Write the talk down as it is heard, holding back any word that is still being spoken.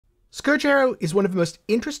Scourge Arrow is one of the most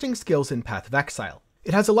interesting skills in Path of Exile.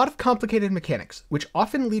 It has a lot of complicated mechanics, which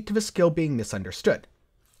often lead to the skill being misunderstood.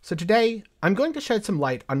 So today, I'm going to shed some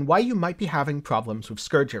light on why you might be having problems with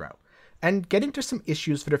Scourge Arrow, and get into some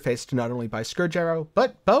issues that are faced not only by Scourge Arrow,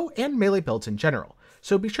 but bow and melee builds in general,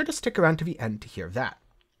 so be sure to stick around to the end to hear that.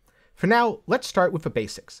 For now, let's start with the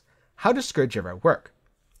basics. How does Scourge Arrow work?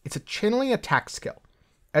 It's a channeling attack skill.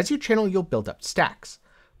 As you channel, you'll build up stacks.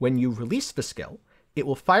 When you release the skill, it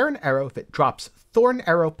will fire an arrow that drops thorn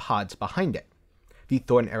arrow pods behind it. The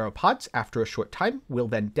thorn arrow pods, after a short time, will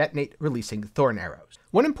then detonate, releasing thorn arrows.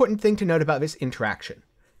 One important thing to note about this interaction: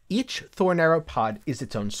 each thorn arrow pod is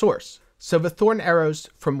its own source, so the thorn arrows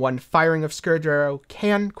from one firing of Scourge Arrow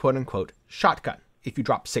can, quote-unquote, shotgun. If you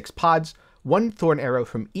drop 6 pods, one thorn arrow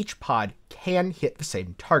from each pod can hit the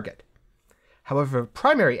same target. However,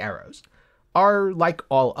 primary arrows are like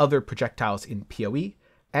all other projectiles in PoE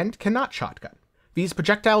and cannot shotgun. These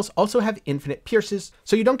projectiles also have infinite pierces,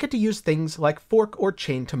 so you don't get to use things like fork or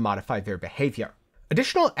chain to modify their behavior.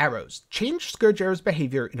 Additional arrows change Scourge Arrow's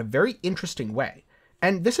behavior in a very interesting way,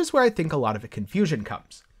 and this is where I think a lot of the confusion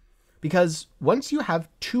comes. Because once you have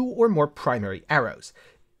 2 or more primary arrows,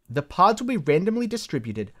 the pods will be randomly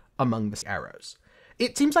distributed among the arrows.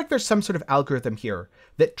 It seems like there's some sort of algorithm here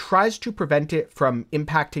that tries to prevent it from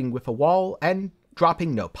impacting with a wall and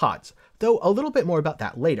dropping no pods, though a little bit more about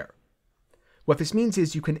that later. What this means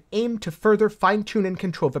is you can aim to further fine-tune and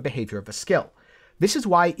control the behavior of a skill. This is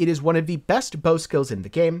why it is one of the best bow skills in the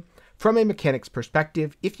game, from a mechanics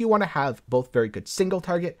perspective, if you want to have both very good single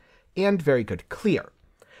target and very good clear.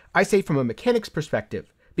 I say from a mechanics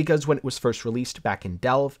perspective, because when it was first released back in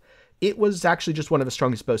Delve, it was actually just one of the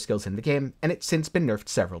strongest bow skills in the game, and it's since been nerfed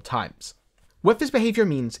several times. What this behavior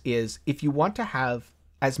means is, if you want to have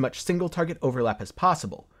as much single target overlap as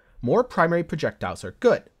possible, more primary projectiles are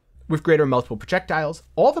good. With greater multiple projectiles,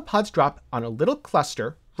 all the pods drop on a little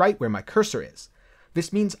cluster right where my cursor is.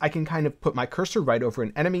 This means I can kind of put my cursor right over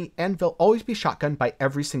an enemy and they'll always be shotgunned by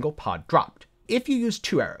every single pod dropped. If you use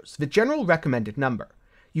 2 arrows, the general recommended number,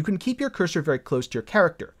 you can keep your cursor very close to your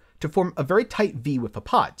character to form a very tight V with the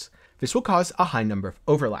pods. This will cause a high number of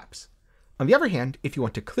overlaps. On the other hand, if you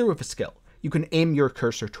want to clear with a skill, you can aim your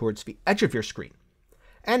cursor towards the edge of your screen.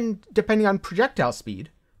 And depending on projectile speed,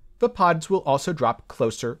 the pods will also drop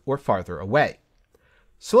closer or farther away.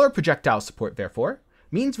 Slower projectile support, therefore,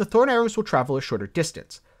 means the thorn arrows will travel a shorter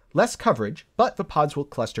distance, less coverage, but the pods will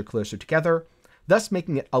cluster closer together, thus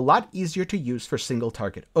making it a lot easier to use for single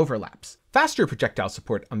target overlaps. Faster projectile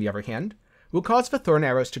support, on the other hand, will cause the thorn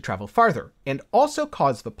arrows to travel farther, and also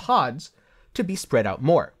cause the pods to be spread out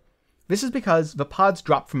more. This is because the pods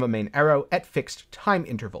drop from the main arrow at fixed time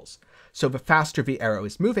intervals, so the faster the arrow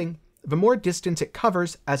is moving, the more distance it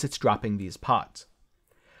covers as it's dropping these pods.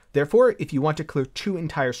 Therefore, if you want to clear 2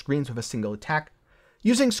 entire screens with a single attack,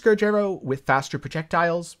 using Scourge Arrow with faster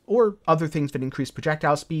projectiles, or other things that increase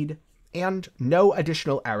projectile speed, and no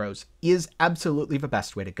additional arrows is absolutely the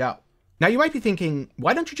best way to go. Now you might be thinking,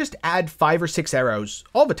 why don't you just add 5 or 6 arrows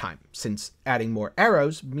all the time, since adding more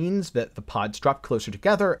arrows means that the pods drop closer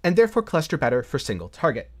together and therefore cluster better for single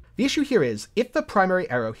target. The issue here is, if the primary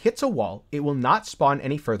arrow hits a wall, it will not spawn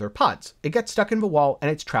any further pods. It gets stuck in the wall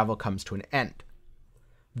and its travel comes to an end.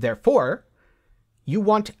 Therefore, you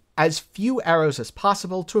want as few arrows as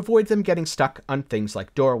possible to avoid them getting stuck on things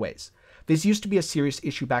like doorways. This used to be a serious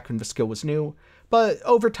issue back when the skill was new, but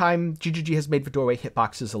over time, GGG has made the doorway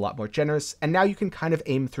hitboxes a lot more generous, and now you can kind of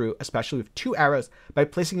aim through, especially with 2 arrows, by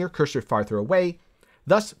placing your cursor farther away,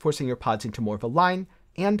 thus forcing your pods into more of a line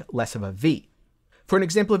and less of a V. For an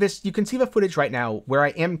example of this, you can see the footage right now where I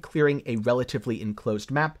am clearing a relatively enclosed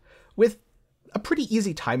map with a pretty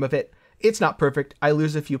easy time of it. It's not perfect, I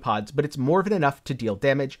lose a few pods, but it's more than enough to deal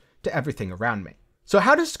damage to everything around me. So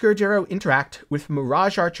how does Scourge Arrow interact with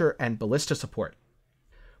Mirage Archer and Ballista support?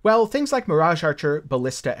 Well, things like Mirage Archer,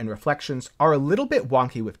 Ballista, and Reflections are a little bit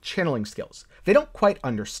wonky with channeling skills. They don't quite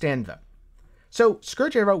understand them. So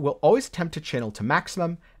Scourge Arrow will always attempt to channel to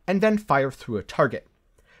maximum and then fire through a target.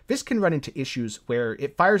 This can run into issues where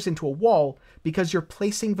it fires into a wall because you're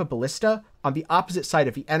placing the ballista on the opposite side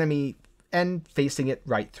of the enemy and facing it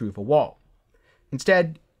right through the wall.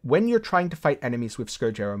 Instead, when you're trying to fight enemies with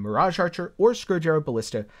Scourge Arrow Mirage Archer or Scourge Arrow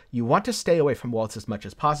Ballista, you want to stay away from walls as much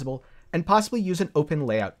as possible and possibly use an open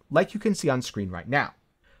layout like you can see on screen right now.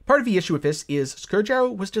 Part of the issue with this is Scourge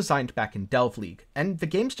Arrow was designed back in Delve League, and the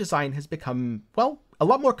game's design has become, well, a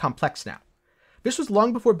lot more complex now. This was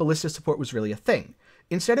long before Ballista support was really a thing.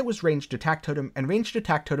 Instead, it was ranged attack totem, and ranged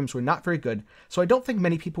attack totems were not very good, so I don't think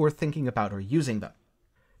many people were thinking about or using them.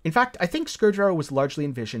 In fact, I think Scourge Arrow was largely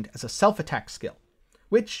envisioned as a self-attack skill,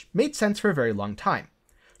 which made sense for a very long time.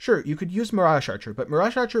 Sure, you could use Mirage Archer, but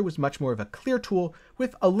Mirage Archer was much more of a clear tool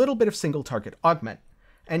with a little bit of single target augment,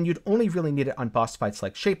 and you'd only really need it on boss fights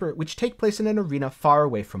like Shaper, which take place in an arena far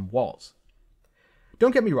away from walls. Don't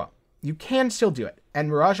get me wrong, you can still do it, and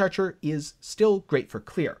Mirage Archer is still great for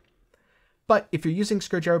clear. But if you're using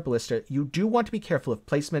Scourge Arrow Ballista, you do want to be careful of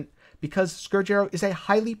placement, because Scourge Arrow is a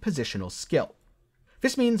highly positional skill.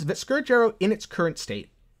 This means that Scourge Arrow in its current state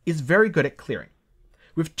is very good at clearing.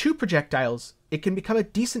 With 2 projectiles, it can become a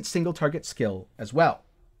decent single target skill as well.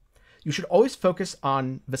 You should always focus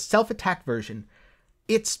on the self-attack version.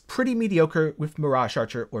 It's pretty mediocre with Mirage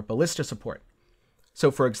Archer or Ballista support.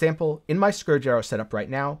 So for example, in my Scourge Arrow setup right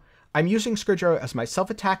now, I'm using Scourge Arrow as my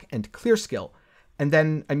self-attack and clear skill, and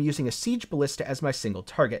then I'm using a Siege Ballista as my single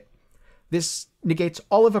target. This negates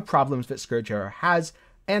all of the problems that Scourge Arrow has,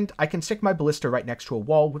 and I can stick my Ballista right next to a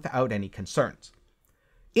wall without any concerns.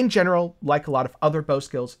 In general, like a lot of other bow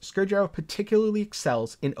skills, Scourge Arrow particularly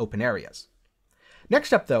excels in open areas.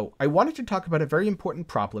 Next up though, I wanted to talk about a very important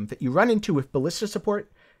problem that you run into with Ballista support,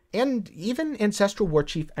 and even Ancestral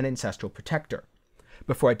Warchief and Ancestral Protector.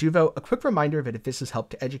 Before I do though, a quick reminder that if this has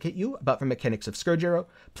helped to educate you about the mechanics of Scourge Arrow,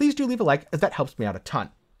 please do leave a like, as that helps me out a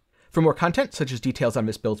ton. For more content, such as details on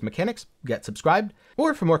this build's mechanics, get subscribed,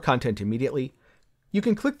 or for more content immediately, you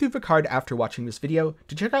can click through the card after watching this video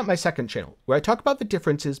to check out my second channel, where I talk about the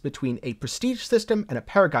differences between a Prestige system and a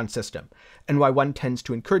Paragon system, and why one tends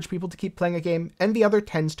to encourage people to keep playing a game, and the other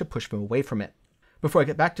tends to push them away from it. Before I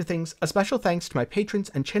get back to things, a special thanks to my patrons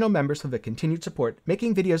and channel members for the continued support,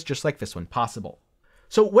 making videos just like this one possible.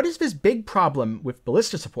 So what is this big problem with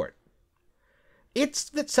Ballista support? It's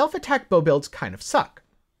that self-attack bow builds kind of suck,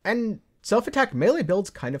 and self-attack melee builds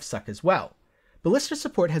kind of suck as well. Ballista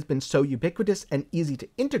support has been so ubiquitous and easy to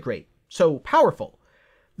integrate, so powerful,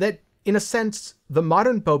 that, in a sense, the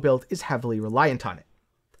modern bow build is heavily reliant on it.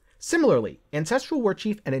 Similarly, Ancestral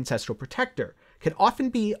Warchief and Ancestral Protector can often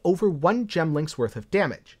be over 1 gem link's worth of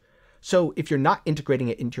damage, so if you're not integrating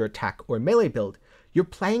it into your attack or melee build, you're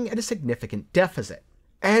playing at a significant deficit.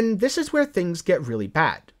 And this is where things get really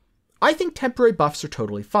bad. I think temporary buffs are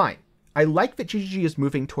totally fine. I like that GGG is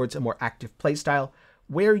moving towards a more active playstyle,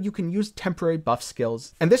 where you can use temporary buff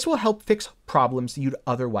skills, and this will help fix problems you'd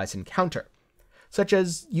otherwise encounter, such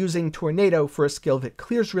as using Tornado for a skill that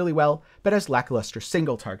clears really well, but has lackluster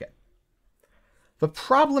single target. The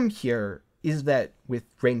problem here is that with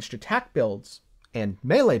ranged attack builds, and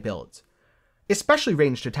melee builds, especially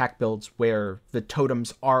ranged attack builds where the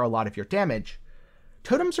totems are a lot of your damage,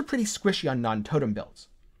 totems are pretty squishy on non-totem builds.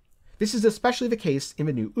 This is especially the case in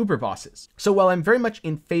the new Uber bosses. So while I'm very much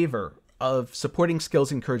in favor of supporting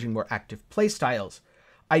skills encouraging more active playstyles,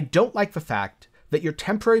 I don't like the fact that your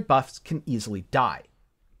temporary buffs can easily die.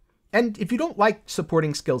 And if you don't like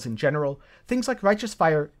supporting skills in general, things like Righteous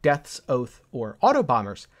Fire, Death's Oath, or Auto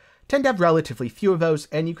Bombers tend to have relatively few of those,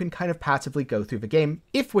 and you can kind of passively go through the game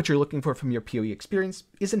if what you're looking for from your PoE experience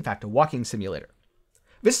is in fact a walking simulator.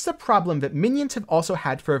 This is a problem that minions have also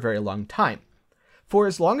had for a very long time. For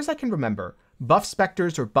as long as I can remember, buff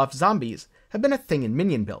specters or buff zombies have been a thing in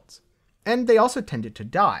minion builds. And they also tended to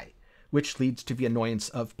die, which leads to the annoyance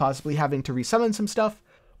of possibly having to resummon some stuff,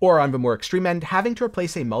 or on the more extreme end, having to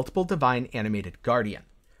replace a multiple divine animated guardian.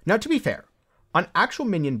 Now to be fair, on actual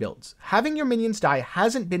minion builds, having your minions die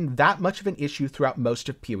hasn't been that much of an issue throughout most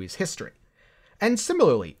of PoE's history. And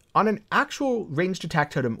similarly, on an actual ranged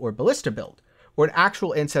attack totem or ballista build, or an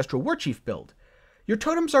actual Ancestral Warchief build, your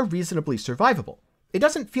totems are reasonably survivable. It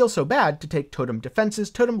doesn't feel so bad to take totem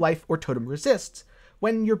defenses, totem life, or totem resists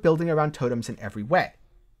when you're building around totems in every way.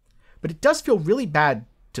 But it does feel really bad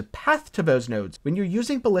to path to those nodes when you're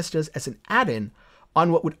using ballistas as an add-in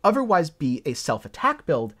on what would otherwise be a self-attack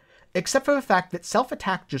build, except for the fact that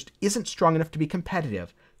self-attack just isn't strong enough to be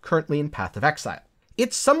competitive currently in Path of Exile.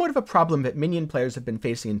 It's somewhat of a problem that minion players have been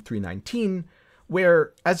facing in 3.19,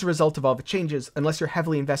 where, as a result of all the changes, unless you're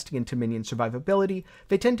heavily investing into minion survivability,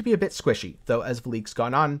 they tend to be a bit squishy, though as the league's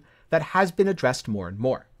gone on, that has been addressed more and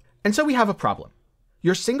more. And so we have a problem.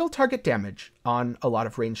 Your single target damage on a lot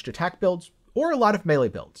of ranged attack builds, or a lot of melee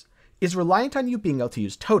builds, is reliant on you being able to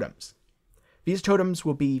use totems. These totems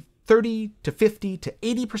will be 30 to 50 to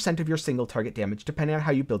 80% of your single target damage depending on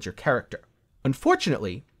how you build your character.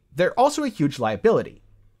 Unfortunately, they're also a huge liability.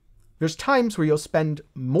 There's times where you'll spend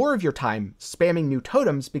more of your time spamming new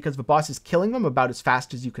totems because the boss is killing them about as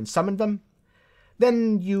fast as you can summon them,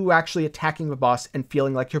 than you actually attacking the boss and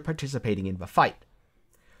feeling like you're participating in the fight.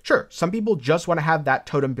 Sure, some people just want to have that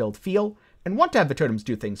totem build feel, and want to have the totems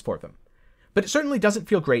do things for them. But it certainly doesn't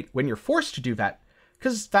feel great when you're forced to do that,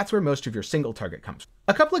 because that's where most of your single target comes from.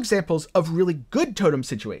 A couple examples of really good totem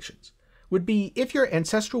situations would be if your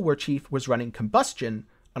Ancestral Warchief was running Combustion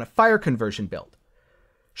on a fire conversion build.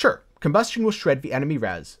 Sure, combustion will shred the enemy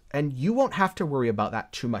res, and you won't have to worry about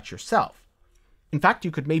that too much yourself. In fact,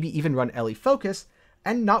 you could maybe even run LE Focus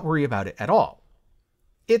and not worry about it at all.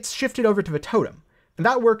 It's shifted over to the totem, and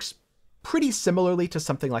that works pretty similarly to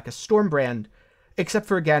something like a Stormbrand, except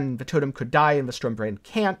for, again, the totem could die and the Stormbrand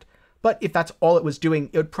can't, but if that's all it was doing,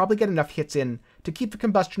 it would probably get enough hits in to keep the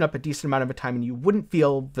combustion up a decent amount of the time and you wouldn't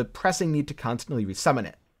feel the pressing need to constantly resummon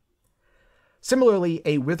it. Similarly,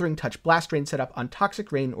 a Withering Touch Blast Rain setup on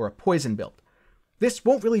Toxic Rain or a Poison build. This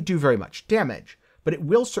won't really do very much damage, but it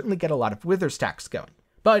will certainly get a lot of Wither stacks going.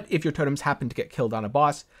 But if your totems happen to get killed on a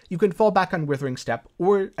boss, you can fall back on Withering Step,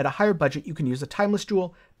 or at a higher budget you can use a Timeless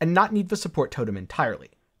Jewel and not need the support totem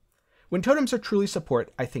entirely. When totems are truly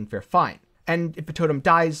support, I think they're fine. And if a totem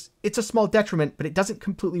dies, it's a small detriment, but it doesn't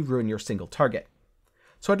completely ruin your single target.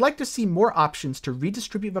 So I'd like to see more options to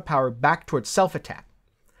redistribute the power back towards self-attack,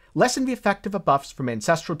 lessen the effect of the buffs from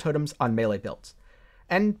ancestral totems on melee builds,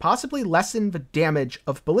 and possibly lessen the damage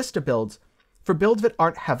of ballista builds for builds that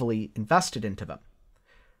aren't heavily invested into them.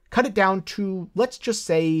 Cut it down to, let's just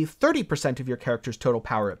say, 30% of your character's total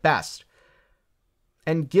power at best,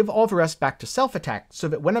 and give all the rest back to self-attack so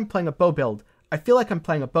that when I'm playing a bow build, I feel like I'm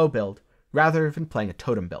playing a bow build rather than playing a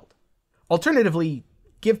totem build. Alternatively,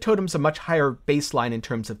 give totems a much higher baseline in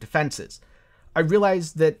terms of defenses. I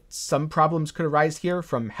realize that some problems could arise here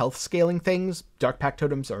from health scaling things. Dark Pact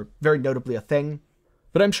totems are very notably a thing.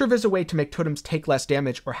 But I'm sure there's a way to make totems take less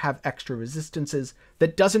damage or have extra resistances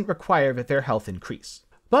that doesn't require that their health increase.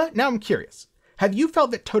 But now I'm curious. Have you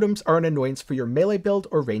felt that totems are an annoyance for your melee build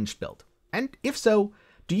or ranged build? And if so,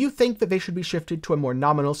 do you think that they should be shifted to a more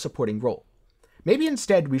nominal supporting role? Maybe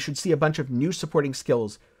instead we should see a bunch of new supporting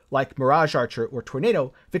skills like Mirage Archer or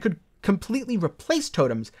Tornado that could completely replace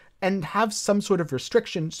totems and have some sort of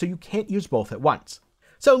restriction so you can't use both at once.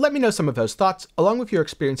 So let me know some of those thoughts, along with your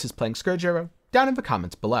experiences playing Scourge Arrow, down in the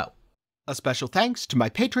comments below. A special thanks to my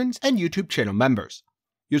patrons and YouTube channel members.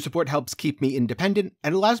 Your support helps keep me independent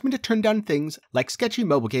and allows me to turn down things like sketchy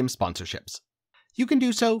mobile game sponsorships. You can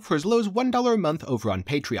do so for as low as $1 a month over on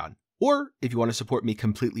Patreon, or if you want to support me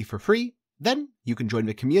completely for free, then you can join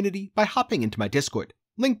the community by hopping into my Discord,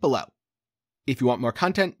 link below. If you want more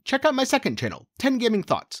content, check out my second channel, 10 Gaming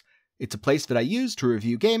Thoughts. It's a place that I use to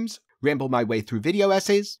review games, ramble my way through video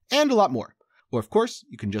essays, and a lot more. Or of course,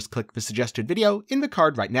 you can just click the suggested video in the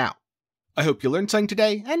card right now. I hope you learned something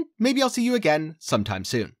today, and maybe I'll see you again sometime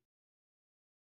soon.